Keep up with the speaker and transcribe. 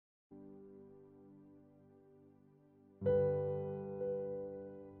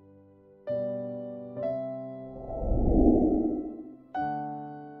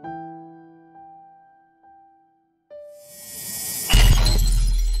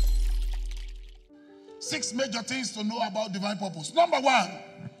6 major things to know about divine purpose. Number 1,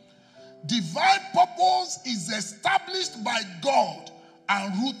 divine purpose is established by God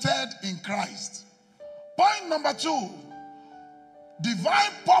and rooted in Christ. Point number 2,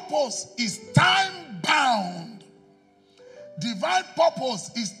 divine purpose is time-bound. Divine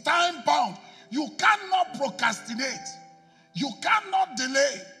purpose is time-bound. You cannot procrastinate. You cannot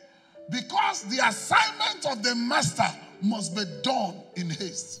delay, because the assignment of the master must be done in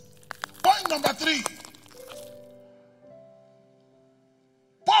haste. Point number 3,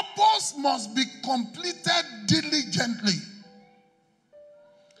 purpose must be completed diligently.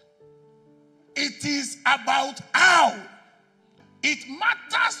 It is about how. It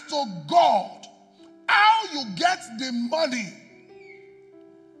matters to God how you get the money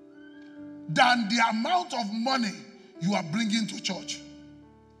than the amount of money you are bringing to church.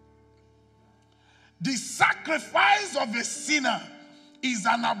 The sacrifice of a sinner is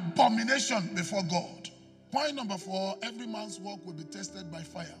an abomination before God. Point number 4, every man's work will be tested by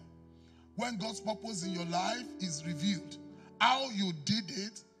fire. When God's purpose in your life is revealed, how you did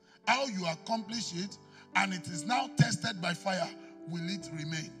it, how you accomplish it, and it is now tested by fire, will it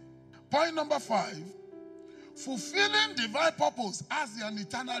remain? Point number 5, fulfilling divine purpose has an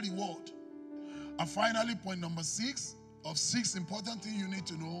eternal reward. And finally, point number 6 of 6 important things you need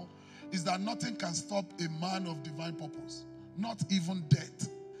to know is that nothing can stop a man of divine purpose, not even death.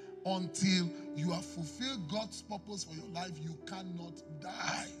 Until you have fulfilled God's purpose for your life, you cannot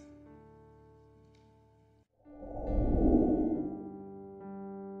die.